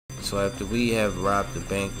so after we have robbed the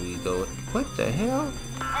bank, we go, what the hell?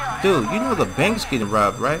 Dude, you know the bank's getting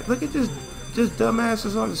robbed, right? Look at this dumbass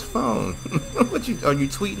is on his phone. Are you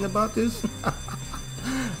tweeting about this?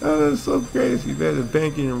 Oh, that's so crazy, man. The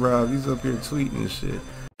bank getting robbed. He's up here tweeting and shit.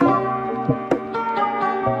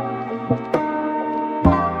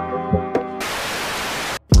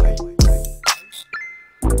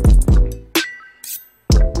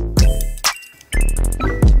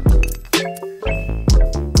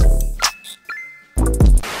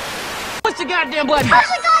 Goddamn button. Push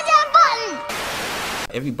the goddamn button.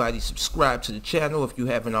 Everybody subscribe to the channel if you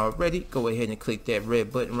haven't already. Go ahead and click that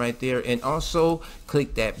red button right there, and also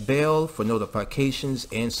click that bell for notifications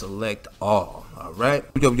and select all. All right.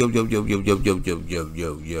 Yo,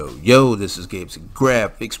 this is Gabe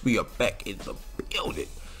Graphics. We are back in the building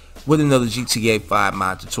with another GTA 5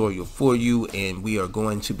 mod tutorial for you, and we are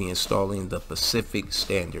going to be installing the Pacific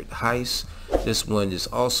Standard Heist. This one is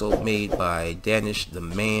also made by Danish the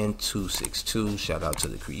Man 262. Shout out to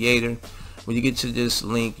the creator. When you get to this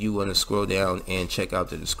link, you want to scroll down and check out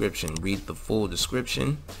the description. Read the full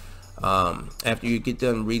description. After you get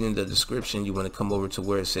done reading the description, you want to come over to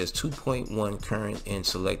where it says 2.1 current and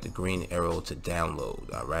select the green arrow to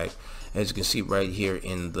download. All right. As you can see right here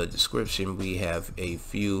in the description, we have a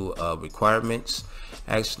few requirements.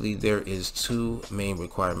 Actually, there is two main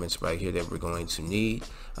requirements right here that we're going to need.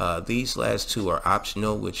 These last two are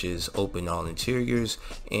optional, which is open all interiors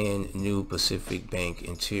and new Pacific Bank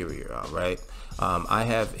interior. All right. I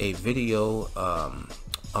have a video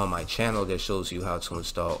on my channel that shows you how to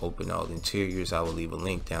install open all interiors. I will leave a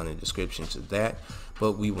link down in the description to that,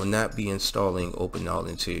 but we will not be installing open all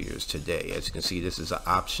interiors today. As you can see, this is an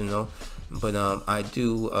optional, but I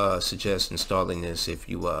do suggest installing this if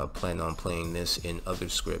you plan on playing this in other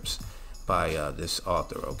scripts by this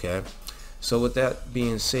author. Okay, so with that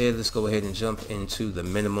being said, let's go ahead and jump into the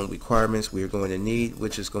minimum requirements we are going to need,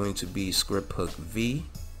 which is going to be Scripthookv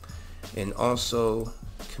and also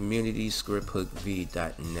community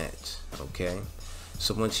Scripthookv.net. Okay,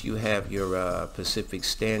 so once you have your Pacific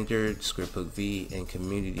Standard Scripthookv and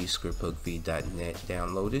community Scripthookv.net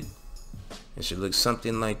downloaded, it should look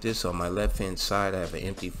something like this. On my left hand side, I have an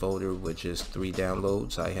empty folder with just 3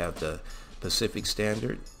 downloads. I have the Pacific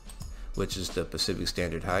Standard, which is the Pacific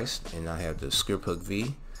Standard Heist, and I have the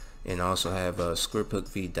Scripthookv, and also have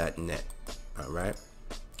Scripthookv.net. all right.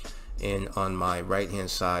 And on my right hand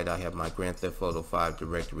side, I have my Grand Theft Auto 5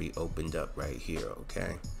 directory opened up right here.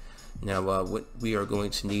 Okay, now what we are going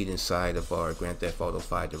to need inside of our Grand Theft Auto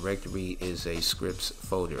 5 directory is a scripts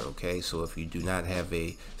folder. Okay, so if you do not have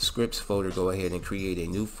a scripts folder, go ahead and create a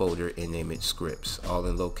new folder and name it scripts, all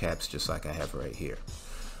in low caps, just like I have right here.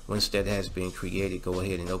 Once that has been created, go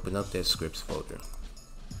ahead and open up that scripts folder.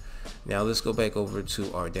 Now let's go back over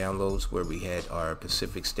to our downloads where we had our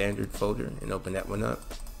Pacific Standard folder and open that one up.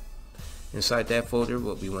 Inside that folder,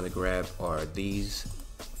 what we want to grab are these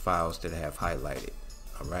files that I have highlighted.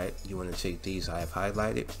 Alright, you want to take these I have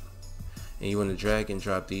highlighted, and you want to drag and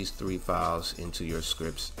drop these 3 files into your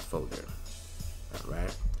scripts folder.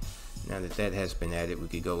 Alright, now that that has been added, we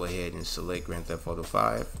could go ahead and select Grand Theft Auto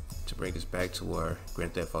 5 to bring us back to our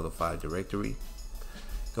Grand Theft Auto 5 directory.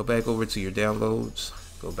 Go back over to your downloads,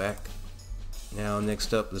 go back. Now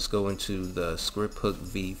next up, let's go into the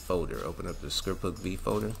Scripthookv folder. Open up the Scripthookv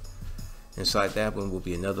folder. Inside that one will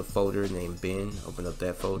be another folder named bin. Open up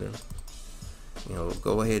that folder.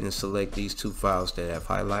 Go ahead and select these 2 files that I've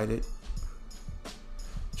highlighted.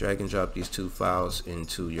 Drag and drop these 2 files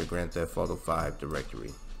into your Grand Theft Auto 5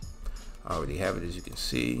 directory. I already have it, as you can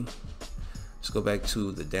see. Let's go back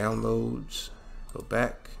to the downloads. Go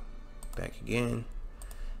back again.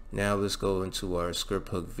 Now let's go into our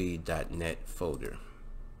Scripthookv.net folder.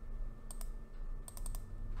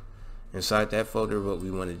 Inside that folder, what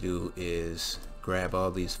we want to do is grab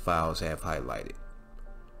all these files I have highlighted.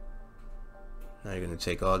 Now you're going to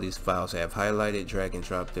take all these files I have highlighted, drag and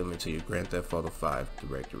drop them into your Grand Theft Auto 5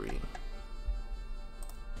 directory.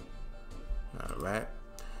 Alright.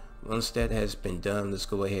 Once that has been done, let's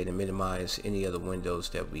go ahead and minimize any other windows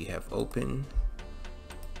that we have open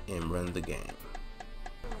and run the game.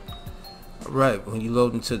 Alright, when you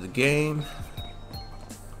load into the game,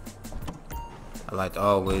 I like to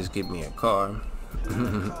always get me a car.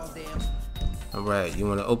 Alright, you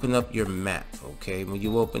want to open up your map. Okay, when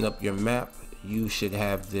you open up your map, you should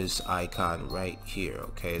have this icon right here.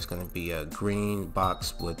 Okay, it's going to be a green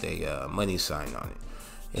box with a money sign on it.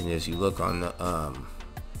 And as you look on the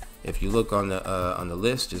if you look on the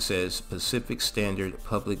list, it says Pacific Standard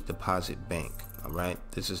Public Deposit Bank. All right,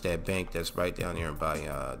 this is that bank that's right down here by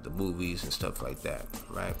the movies and stuff like that.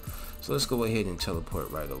 Right, so let's go ahead and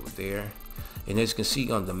teleport right over there. And as you can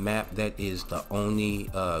see on the map, that is the only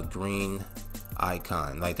green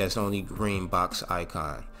icon. Like, that's the only green box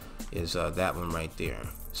icon is that one right there.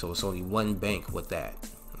 So it's only one bank with that.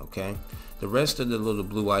 Okay, the rest of the little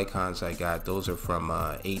blue icons I got, those are from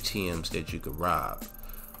ATMs that you could rob.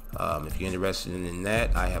 If you're interested in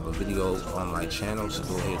that, I have a video on my channel, so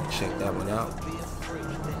go ahead and check that one out.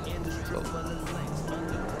 So,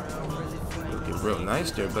 looking real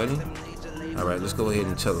nice there, buddy. Alright, let's go ahead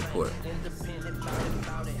and teleport.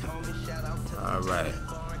 Alright,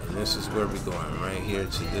 and this is where we're going, right here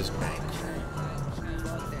to this bank.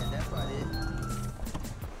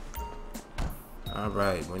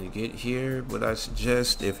 Alright, when you get here, what I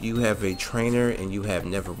suggest, if you have a trainer and you have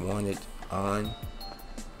never worn it on,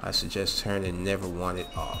 I suggest turning never want it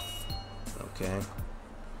off. Okay,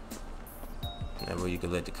 that way you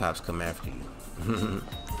can let the cops come after you.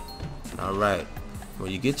 Alright,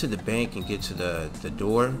 when you get to the bank and get to the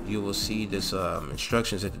door, you will see this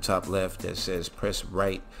instructions at the top left that says press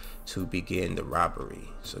right to begin the robbery.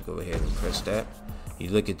 So go ahead and press that. You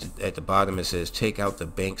look at the bottom, it says take out the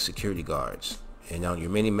bank security guards, and on your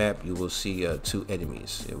mini map you will see 2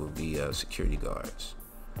 enemies. It will be security guards.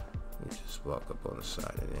 You just walk up on the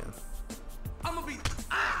side of them.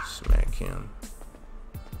 Smack him.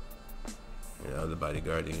 The other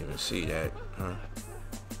bodyguard didn't even see that, huh?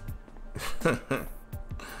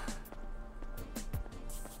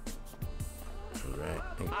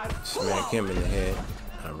 Alright, smack him in the head.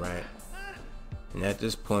 Alright, and at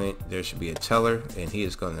this point there should be a teller, and he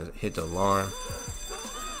is going to hit the alarm.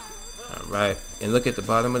 Alright, and look at the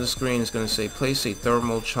bottom of the screen. It's going to say place a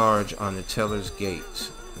thermal charge on the teller's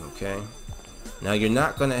gate. Okay, now you're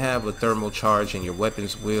not going to have a thermal charge in your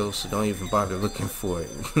weapons wheel, so don't even bother looking for it,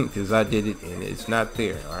 because I did it and it's not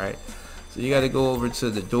there. Alright, so you got to go over to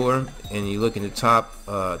the door, and you look in the top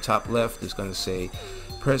left. It's going to say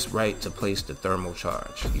press right to place the thermal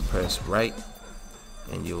charge. You press right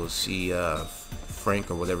and you will see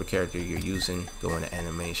Frank or whatever character you're using go into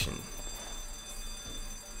animation.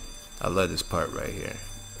 I love this part right here.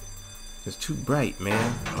 It's too bright,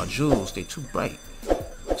 man. My jewels, they too bright.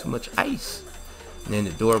 Too much ice. And then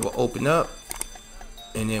the door will open up,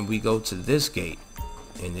 and then we go to this gate,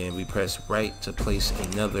 and then we press right to place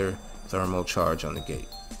another thermal charge on the gate.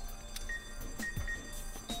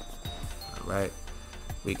 Alright,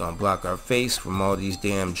 we gonna block our face from all these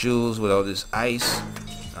damn jewels with all this ice.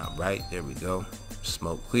 Alright, there we go.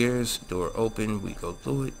 Smoke clears, door open, we go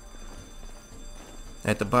through it.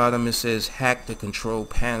 At the bottom it says hack the control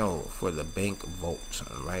panel for the bank vault.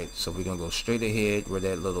 Alright, so we're gonna go straight ahead where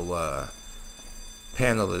that little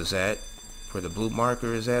panel is at, where the blue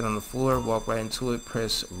marker is at on the floor. Walk right into it,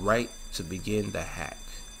 press right to begin the hack.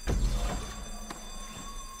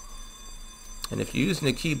 And if you're using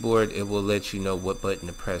the keyboard, it will let you know what button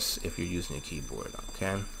to press if you're using the keyboard.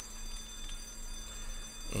 Okay,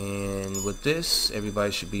 and with this,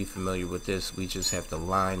 everybody should be familiar with this. We just have to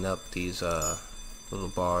line up these little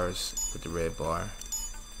bars with the red bar.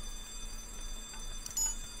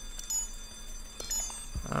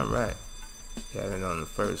 Alright, got it on the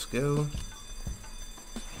first go.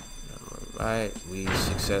 Alright, we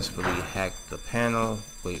successfully hacked the panel.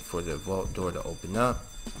 Wait for the vault door to open up.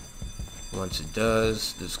 Once it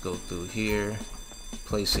does, let's go through here,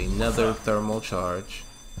 place another thermal charge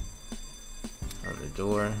on the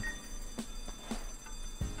door,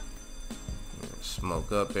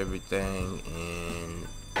 smoke up everything, and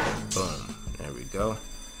boom, there we go.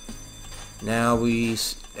 Now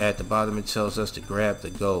at the bottom it tells us to grab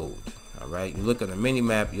the gold. Alright, you look on the mini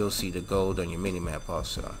map, you'll see the gold on your mini map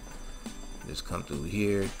also. Just come through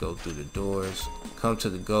here, go through the doors, come to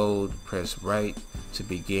the gold, press right to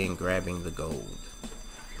begin grabbing the gold.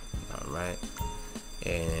 Alright,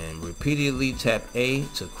 and repeatedly tap A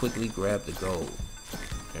to quickly grab the gold.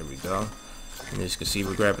 There we go. And as you can see,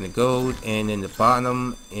 we're grabbing the gold, and in the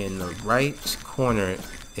bottom in the right corner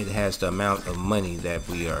it has the amount of money that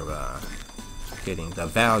we are getting, the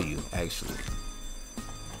value actually.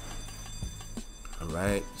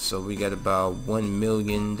 Alright, so we got about $1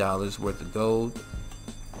 million worth of gold.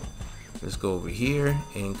 Let's go over here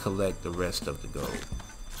and collect the rest of the gold.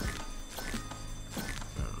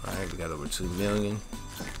 Alright, we got over 2 million.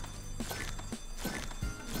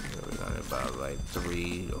 We're got about like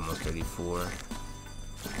 3, almost 34.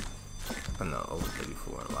 Oh no, over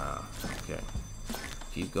 34. Wow. Okay.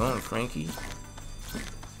 Keep going, Frankie.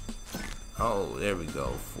 Oh, there we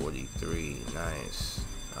go. 43. Nice.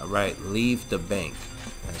 Alright, leave the bank.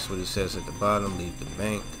 That's what it says at the bottom. Leave the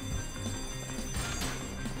bank.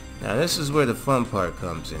 Now this is where the fun part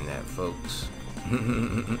comes in at, folks.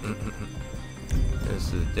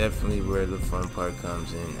 This is definitely where the fun part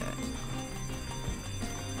comes in at.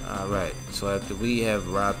 Alright, so after we have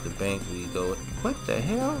robbed the bank, we go... What the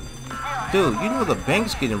hell? Dude, you know the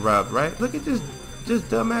bank's getting robbed, right? Look at this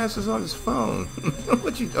dumbass is on his phone.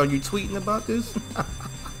 Are you tweeting about this?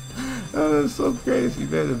 Oh, that's so crazy,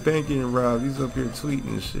 man. The bank getting robbed. He's up here tweeting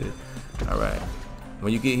and shit. Alright.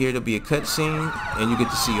 When you get here, there'll be a cutscene, and you get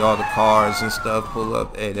to see all the cars and stuff pull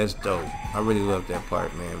up. Hey, that's dope. I really love that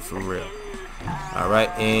part, man, for real. Alright,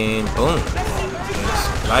 and boom.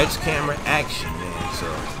 It's lights, camera, action, man. So,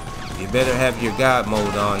 you better have your God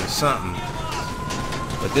mode on or something.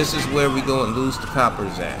 But this is where we go and lose the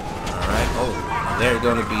coppers at. Alright, oh, they're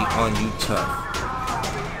going to be on you tough.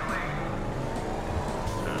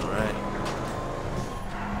 Alright.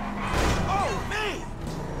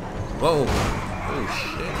 Whoa. Oh,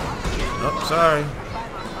 shit. Oh, sorry.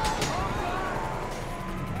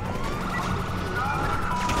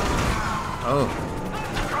 Oh.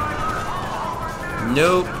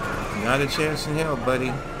 Nope. Not a chance in hell,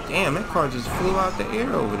 buddy. Damn, that car just flew out the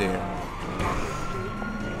air over there.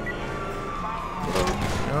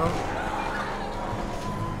 No?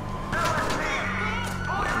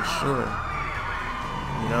 Yeah, I'm sure.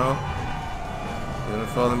 No? You gonna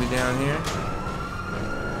follow me down here?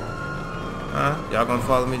 Huh? Y'all gonna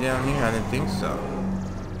follow me down here? I didn't think so.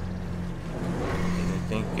 Didn't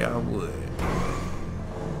think y'all would.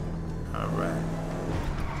 Alright.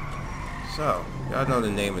 So, y'all know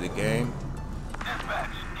the name of the game.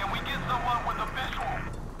 Dispatch, can we get someone with a visual?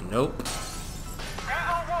 Nope.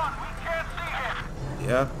 Either one, we can't see him.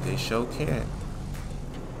 Yep, they sure can.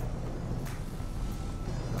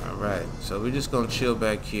 Alright, so we're just gonna chill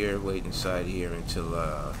back here, wait inside here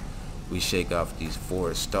until we shake off these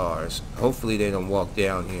 4 stars. Hopefully they don't walk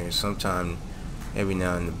down here. Sometime every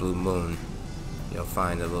now in the blue moon you'll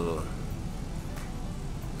find a little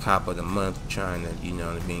cop of the month trying to, you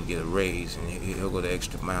know what I mean, get a raise, and he'll go the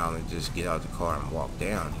extra mile and just get out the car and walk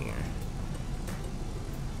down here.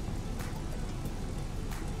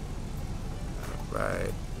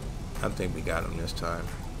 Alright, I think we got him this time.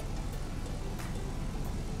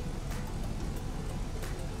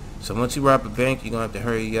 So once you rob a bank, you're gonna have to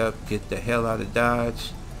hurry up, get the hell out of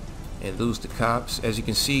Dodge, and lose the cops. As you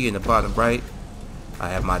can see in the bottom right, I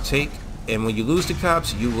have my take. And when you lose the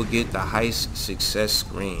cops, you will get the heist success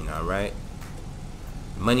screen, alright?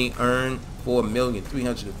 Money earned,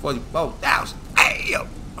 4,344,000. Damn!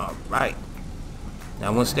 Alright.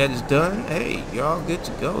 Now once that is done, hey, y'all good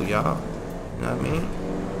to go, y'all. You know what I mean?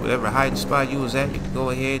 Whatever hiding spot you was at, you can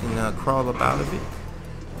go ahead and crawl up out of it.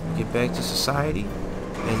 Get back to society.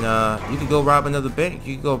 And you can go rob another bank.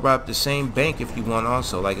 You can go rob the same bank if you want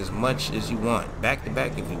also, like as much as you want. Back to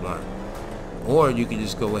back if you want. Or you can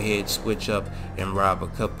just go ahead, switch up, and rob a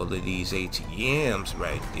couple of these ATMs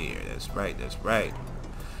right there. That's right, that's right.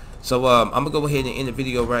 So I'm going to go ahead and end the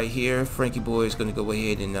video right here. Frankie Boy is going to go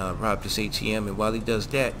ahead and rob this ATM. And while he does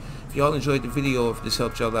that, if y'all enjoyed the video, if this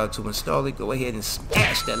helped y'all out to install it, go ahead and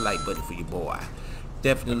smash that like button for your boy.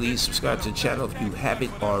 Definitely subscribe to the channel if you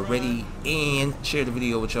haven't already, and share the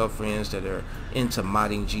video with y'all friends that are into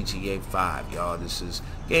modding GTA 5, y'all. This is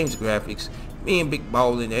Games Graphics, me and Big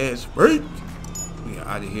Ballin' Ass Freak. We are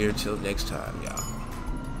out of here till next time, y'all.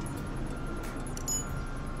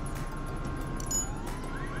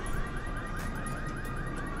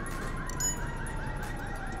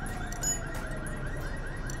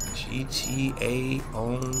 GTA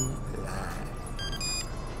Online.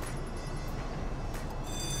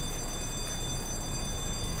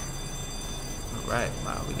 Right,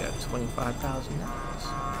 wow, we got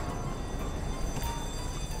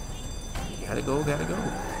 $25,000. Gotta go, gotta go.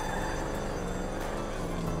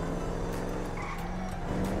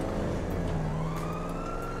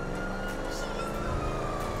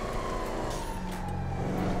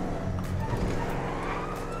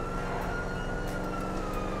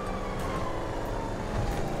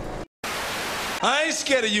 I ain't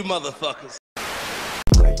scared of you motherfuckers.